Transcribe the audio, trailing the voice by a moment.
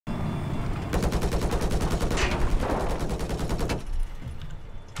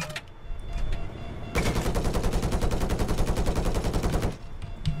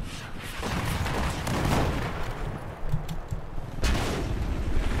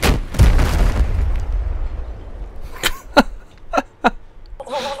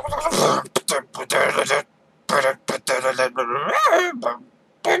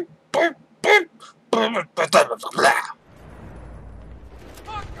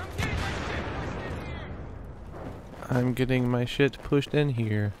I'm getting my shit pushed in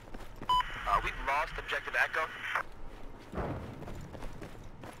here. We've lost objective Echo.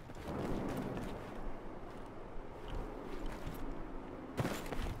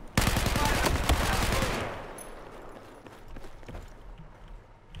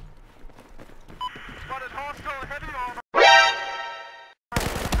 Spotted hostile heavy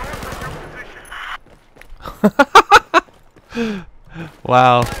armor.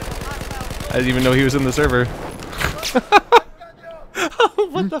 Wow. I didn't even know he was in the server.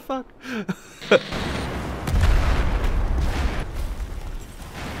 What the fuck?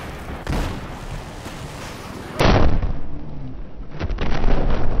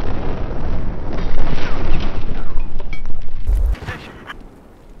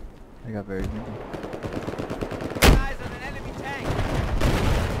 I got very good. Eyes on an enemy tank.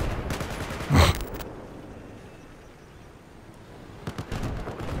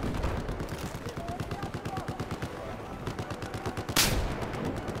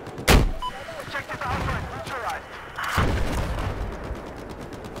 Objective Alpha neutralized.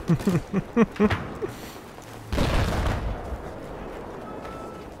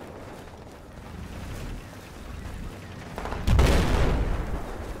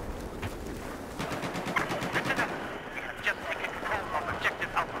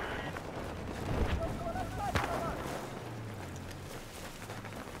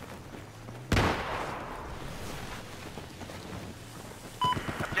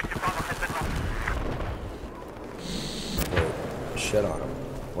 Shit on him.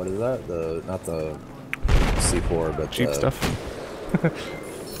 What is that? Not the C4, but cheap the stuff.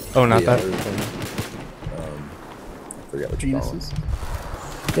 Oh, not that. I forget what you call them.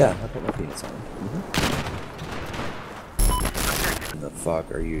 Yeah, I put my penis on. What the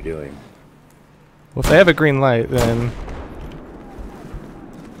fuck are you doing? Well, if they have a green light, then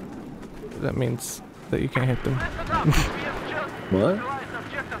that means that you can't hit them. What?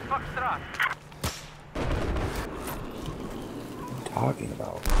 Talking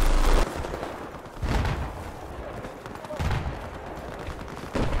about?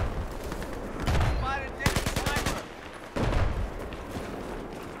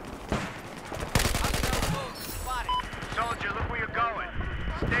 Soldier, look where you're going.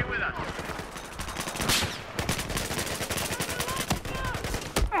 Stay with us.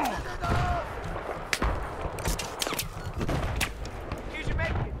 Here's your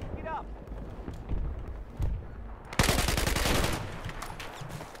mate. Get up.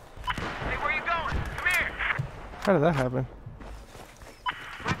 Hey, where you going? Come here. How did that happen?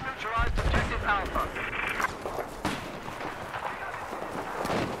 We've neutralized objective Alpha.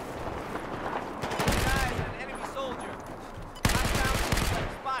 Guys, an enemy soldier.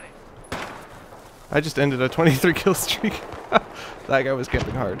 Spotted. I just ended a 23 kill streak. That guy was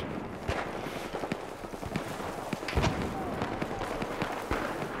camping hard.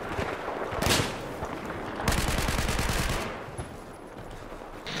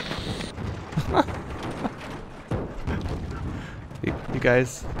 You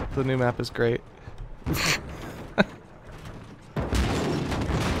guys, the new map is great.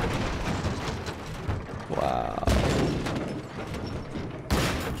 Wow.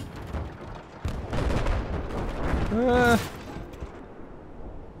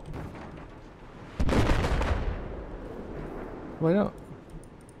 Why don't?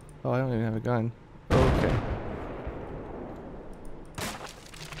 Oh, I don't even have a gun. Oh, okay.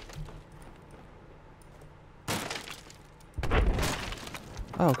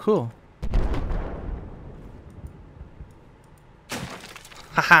 Oh, cool.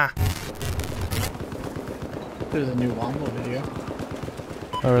 Haha. There's a new Wombo video.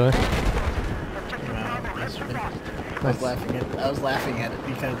 Oh, really? I was laughing at it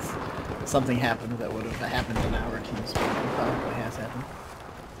because something happened that would have happened in our team's sport. It probably has happened.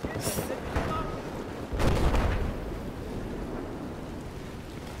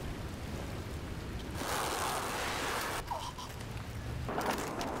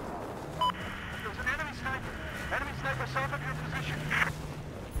 There's an enemy sniper. Enemy sniper south of your position.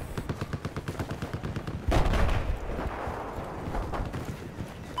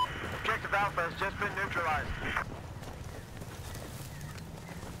 Objective Alpha has just been neutralized.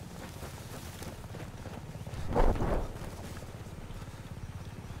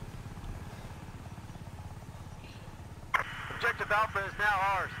 Objective Alpha is now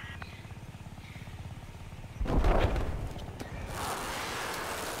ours.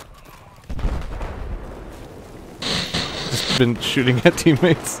 Just been shooting at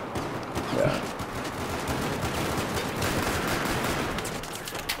teammates. Yeah.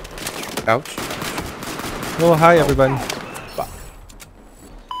 Ouch. Well, hi everybody. Fuck.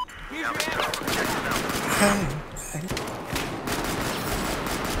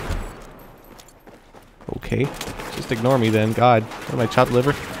 Okay. Just ignore me then. God. What am I, chopped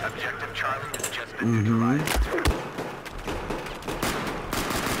liver? Objective Charlie has just been neutralized.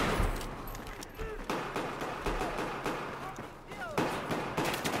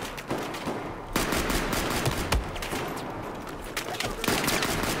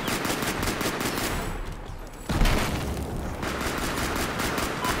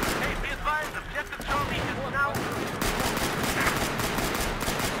 Hey, be advised, Objective Charlie is now...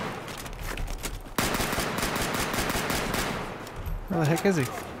 Where the heck is he?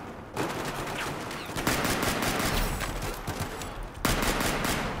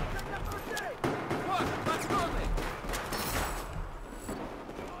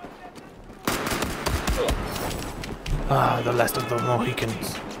 Ah, the last of the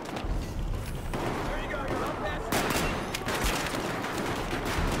Mohicans.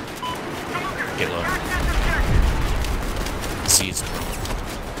 Get low. Seized.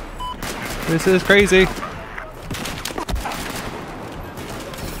 This is crazy.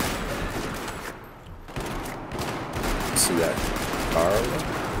 See that car?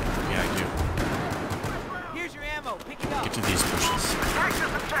 Yeah, I do. Here's your ammo, pick it up. Get to these bushes. Attack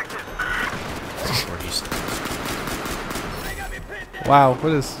this objective. Where he's. Wow,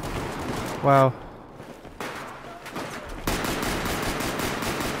 what is... Wow.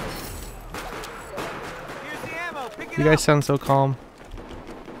 Here's the ammo, pick it You guys sound so calm.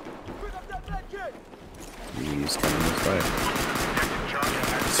 He's coming this way.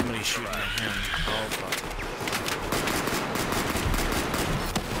 Somebody shooting at him. Oh, fuck.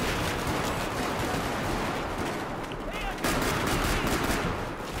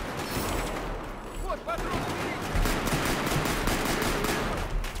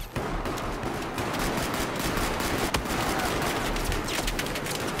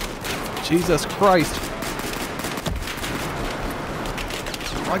 Jesus Christ.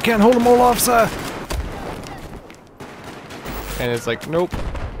 I can't hold them all off, sir. And it's like, nope.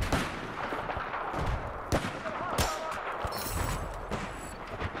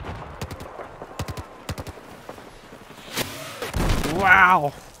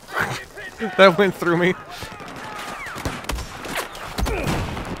 Wow. That went through me.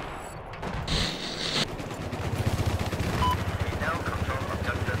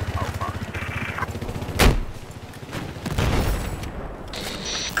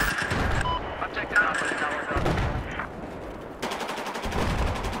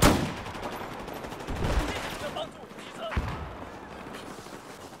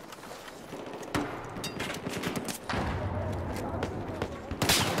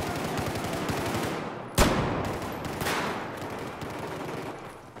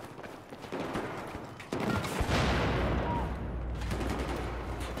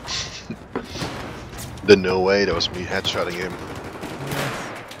 The no way, that was me headshotting him.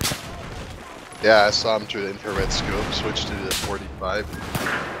 Yeah, I saw him through the infrared scope, switched to the 45.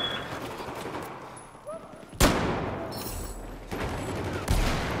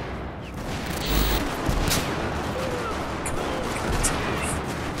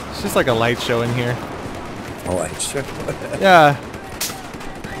 It's just like a light show in here. Oh, I sure. Yeah.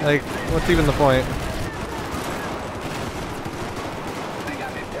 Like, what's even the point?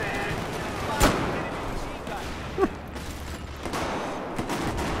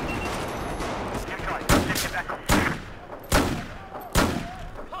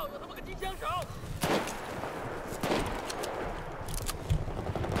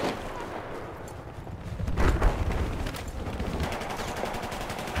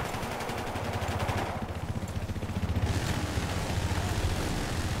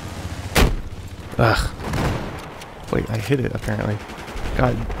 Ugh. Wait, I hit it apparently.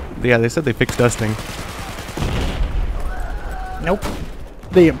 God, yeah, they said they fixed dusting. Nope.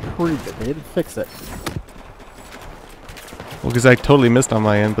 They improved it. They didn't fix it. Well, because I totally missed on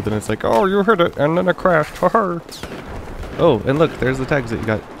my end, but then it's like, oh, you heard it, and then it crashed. Haha. Oh, and look, there's the tags that you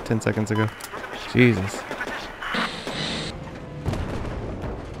got 10 seconds ago. Jesus.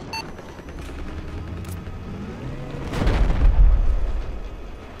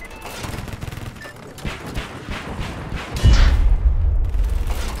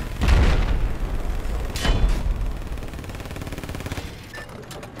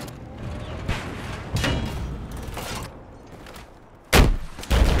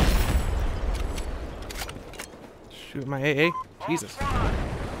 Shoot my AA. Jesus.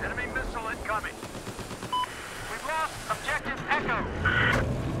 Enemy missile incoming. We've lost objective Echo.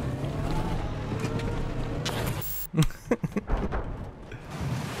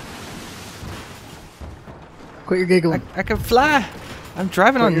 Quit your giggling. I can fly. I'm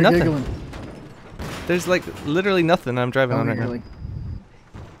driving Quit on your nothing. giggling. There's like literally nothing I'm driving on right you're now. like,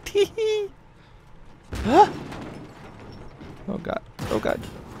 Oh god. Oh god.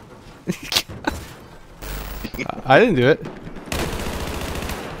 I didn't do it.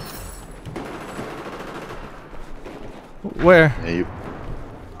 Where? Yeah, you.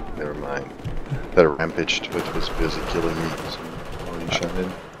 Never mind. That rampage twitch was busy killing me. So while you shot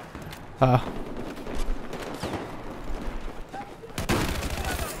in.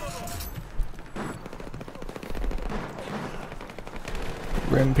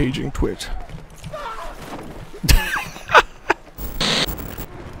 Rampaging twit.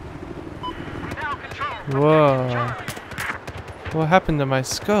 Whoa. What happened to my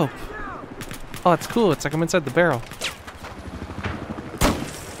scope? Oh, it's cool. It's like I'm inside the barrel.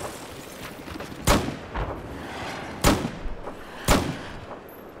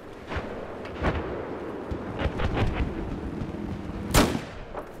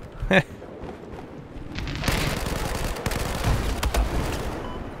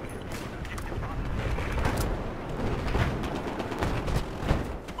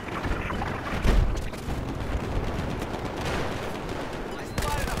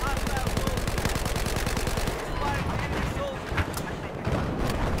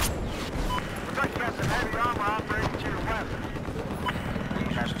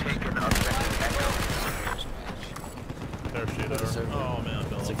 Oh man,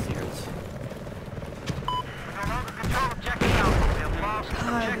 Bill. 60 hertz.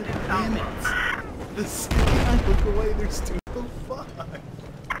 damn it. The sky, look away, there's two. What the fuck?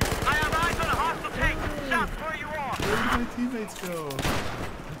 I have eyes on a hostile tank. Shots where you are. Where did my teammates go?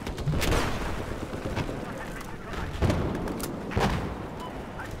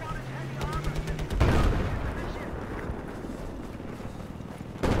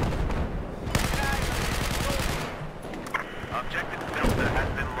 Objective Delta has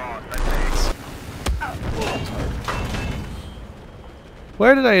been lost.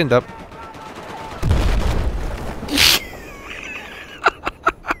 Where did I end up?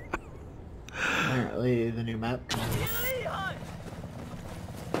 Apparently, the new map.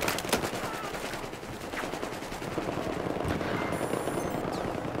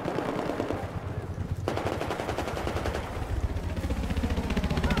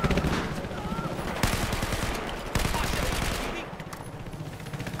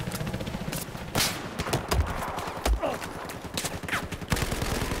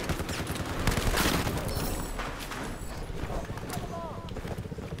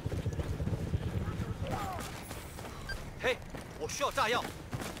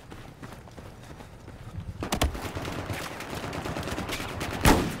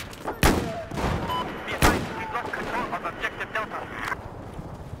 Be advised, we've lost control of Objective Delta.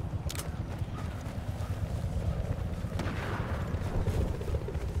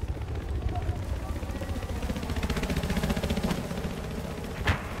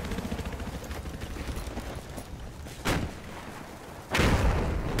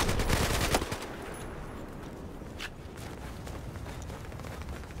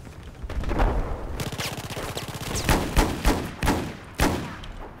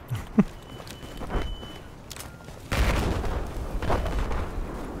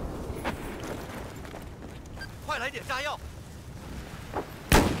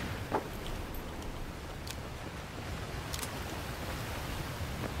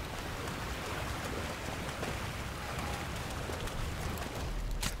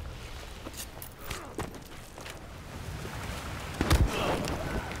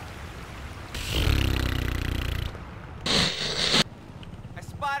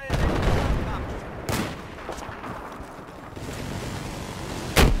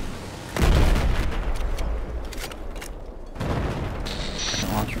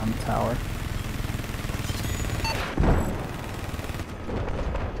 Launcher on the tower.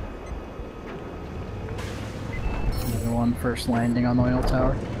 Another one first landing on the oil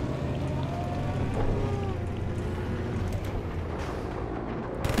tower.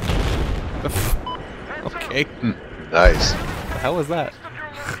 Okay. Nice. The hell was that?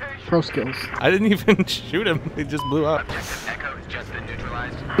 Pro skills. I didn't even shoot him. He just blew up. Echo has just been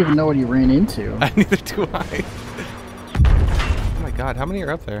neutralized. I don't even know what he ran into. Neither do I. Oh my god, how many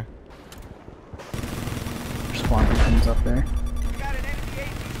are up there? Spawn comes up there. Got an enemy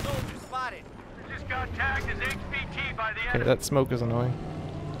AC soldier spotted. Just got tagged as HVT by the Okay, enemy. that smoke is annoying.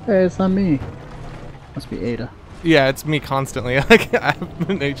 Hey, it's not me. Must be Ada. Yeah, it's me constantly. Like, I'm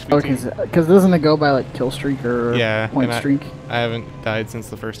an HVT. Oh, because doesn't it go by like kill streak or Yeah, point and streak? I haven't died since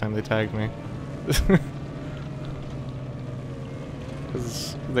the first time they tagged me.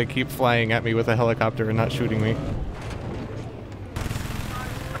 Because they keep flying at me with a helicopter and not shooting me.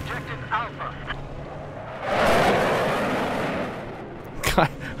 Objective Alpha. God.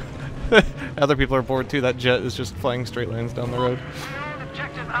 Other people are bored too. That jet is just flying straight lines down the road.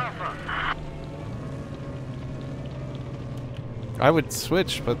 Objective Alpha. I would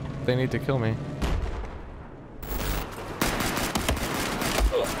switch, but they need to kill me.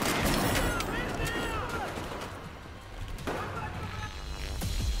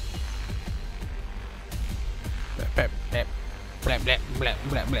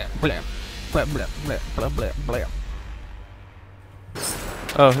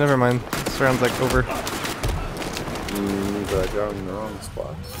 Oh, never mind. This round's like over. But I got in the wrong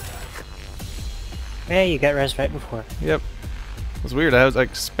spot. Hey, you got res right before. Yep. It was weird. I was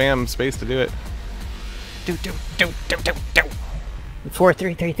like spam space to do it.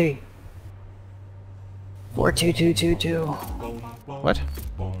 4333. 42222. What?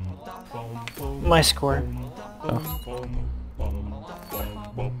 My score. Oh.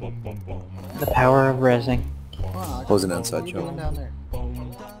 The power of resing. Wow, Wasn't inside what are you doing down there?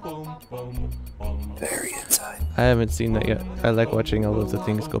 Very inside. I haven't seen that yet. I like watching all of the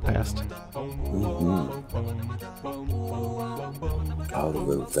things go past. All the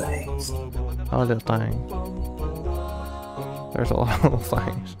little things. All the things. There's a lot of little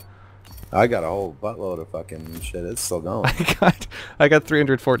things. I got a whole buttload of fucking shit. It's still going. I got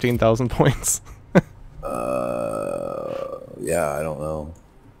 314,000 points. Yeah, I don't know.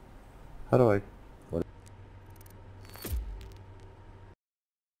 How do I? What?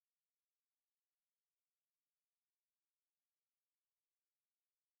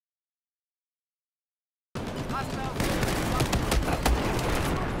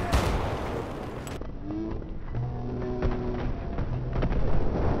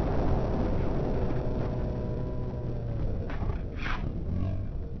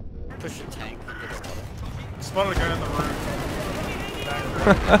 Push a tank. Spotted a guy in the room.